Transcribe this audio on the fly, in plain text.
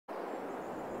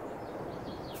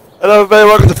Hello everybody,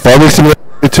 welcome to Farming Simulator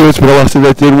 2. It's been a while since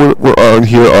I did one. We're on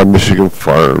here on Michigan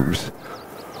Farms.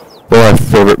 One of my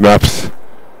favorite maps.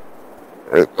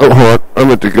 And, oh, hold on. I'm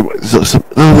going to give myself some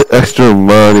little bit extra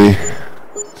money.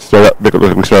 Start up, make it look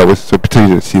like we started with, so pretend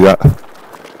you didn't see that.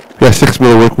 We got 6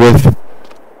 mil to work with.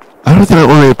 I don't think I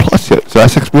own any plots yet, so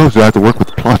that's 6 mil, so I have to work with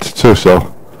the plots too,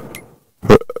 so.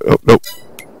 Oh, nope.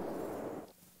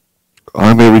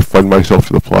 I may refund myself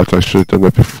for the plots. I should have done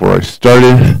that before I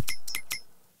started.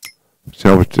 See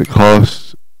how much it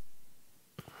costs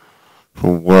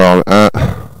from where I'm at.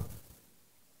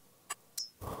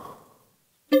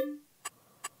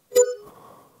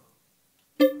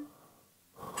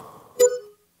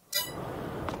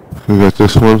 We got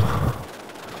this one.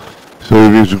 So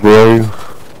it is growing.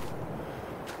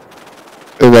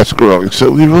 And that's growing.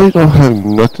 So we really don't have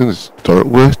nothing to start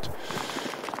with.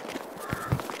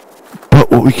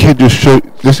 But what we can just show,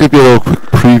 this is going to be a little quick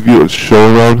preview and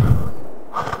show around.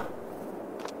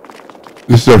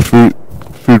 This is our food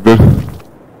bin.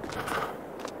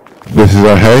 This is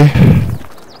our hay.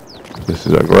 This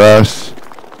is our grass.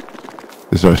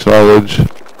 This is our silage.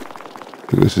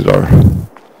 And this is our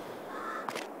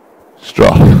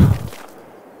straw.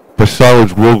 The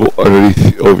silage will go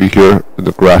underneath over here in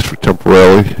the grass for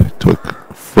temporarily until it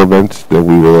ferments. Then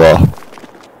we will,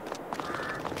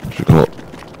 what you call it?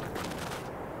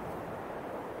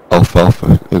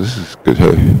 Alfalfa. Yeah, this is good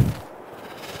hay.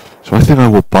 So I think I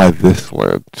will buy this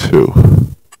land too.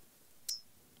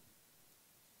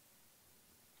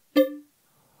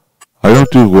 I don't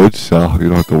do wood, so you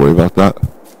don't have to worry about that.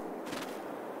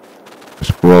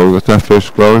 It's growing, let that fish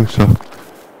growing, so.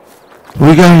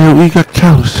 We got here, we got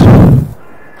cows.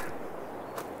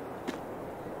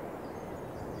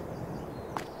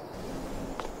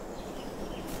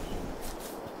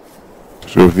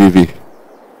 So Vivi.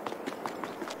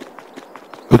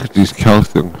 Look at these cow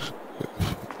things.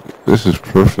 This is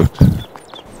perfect.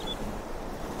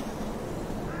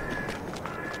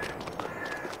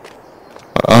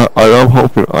 I am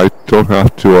hoping I don't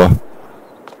have to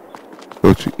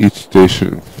go to each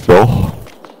station and fill.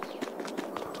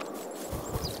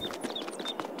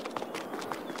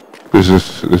 Is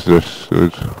this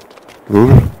good?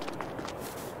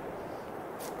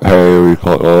 Hey, what do you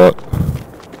call it, all that?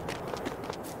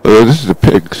 Oh, this is the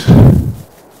pigs.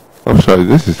 I'm sorry,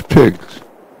 this is pigs.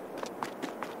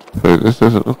 Hey, this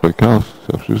doesn't look like cow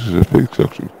section, this is a pig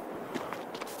section.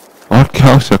 Our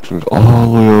cow section's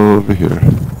all the way over here.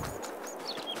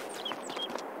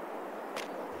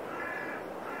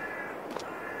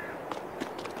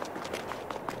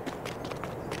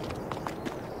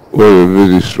 Where the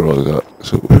mini straw is at.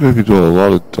 So we're going to be doing a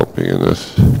lot of dumping in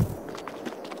this.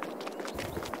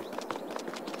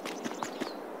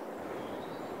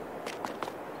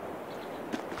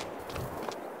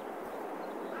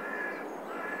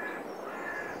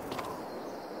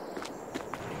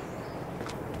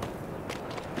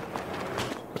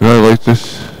 And I like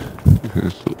this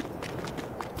because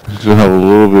this will have a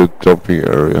little bit of dumping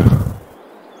area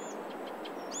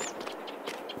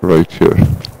right here.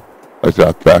 I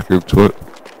tap back into it.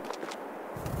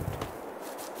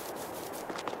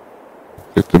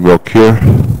 Get the milk here.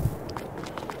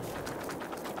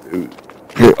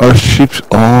 Get our sheep's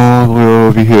all the way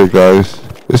over here, guys.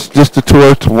 It's just a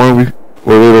tour. Tomorrow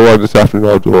or later on this afternoon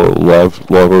I'll do a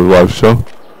longer live show.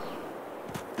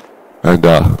 And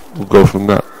we'll go from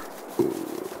that.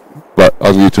 But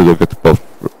on YouTube you'll get the both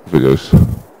videos.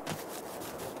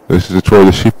 This is the tour of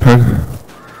the sheep pen.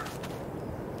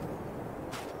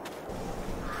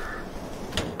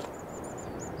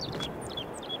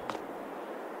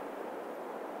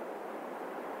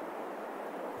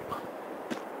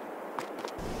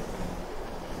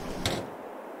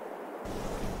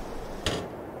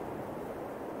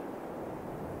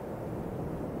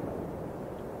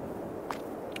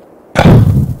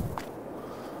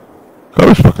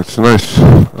 Garbage buckets, nice.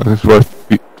 This is where I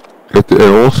get the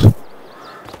animals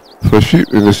for sheep,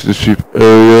 and this is the sheep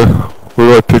area. Where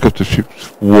do I pick up the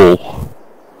sheep's wool?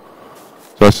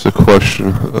 That's the question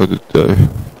of the day.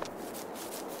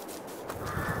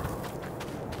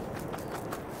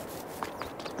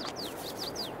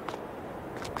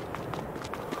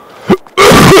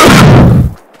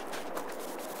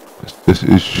 This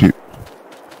is sheep.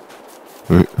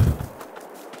 Right.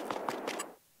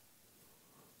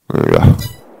 There we go.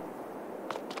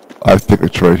 I think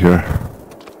it's right here.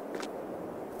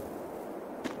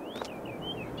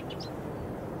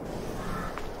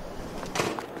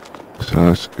 So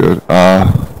that's good.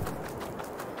 And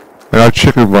our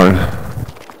chicken barn.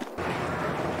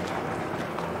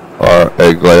 Our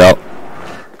egg layout.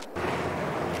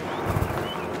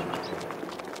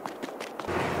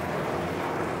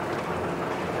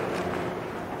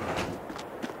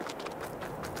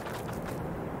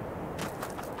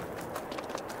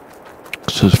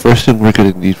 the first thing we're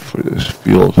going to need for this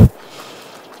field...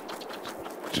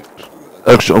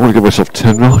 Actually, I'm going to give myself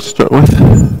 10 mil to start with.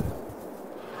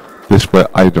 This way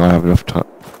I don't have enough time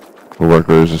for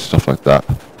workers and stuff like that.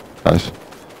 Guys, so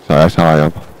that's how I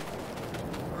am.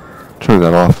 Turn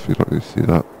that off, you don't need to see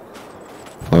that.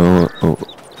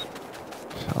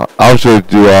 I was going to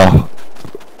do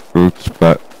roots,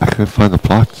 but I couldn't find the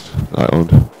plots I owned.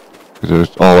 Because it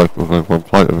was all like one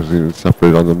plot, it wasn't even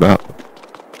separated on the map.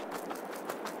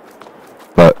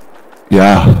 But,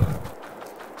 yeah.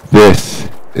 This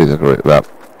is a great map.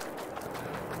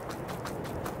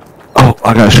 Oh,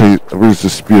 I gotta show you, I'm going to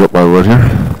speed up my run here.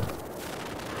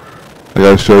 I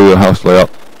gotta show you the house layout.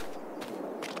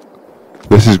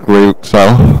 This is granite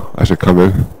style, I should come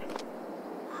in.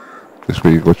 This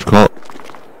way, what you call it.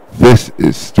 This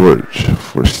is storage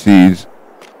for seeds,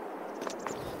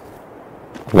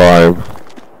 lime.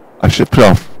 I should put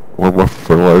off one more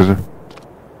fertilizer.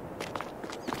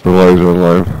 Fertilizer and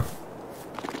lime.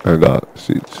 And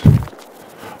seeds.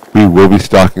 We will be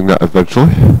stocking that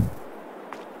eventually.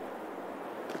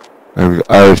 And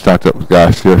I already stocked up with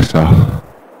gas here, so.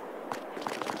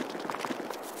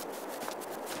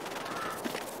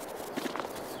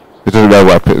 It doesn't matter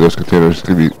what I put in those containers, it's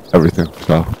going to be everything,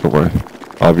 so don't worry.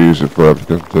 I'll be using it for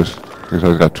everything, because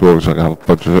I've got 2 of them, so I can have a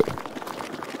bunch of it.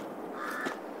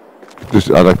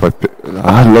 Just, I like my pig.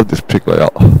 I love this pig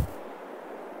layout.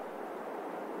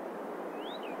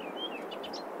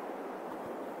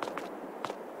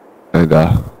 And,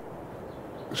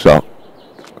 so,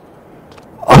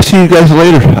 I'll see you guys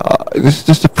later. This is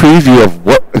just a preview of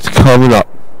what is coming up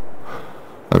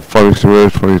on Farming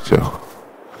Simulator 22.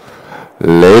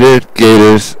 Later,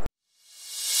 Gators.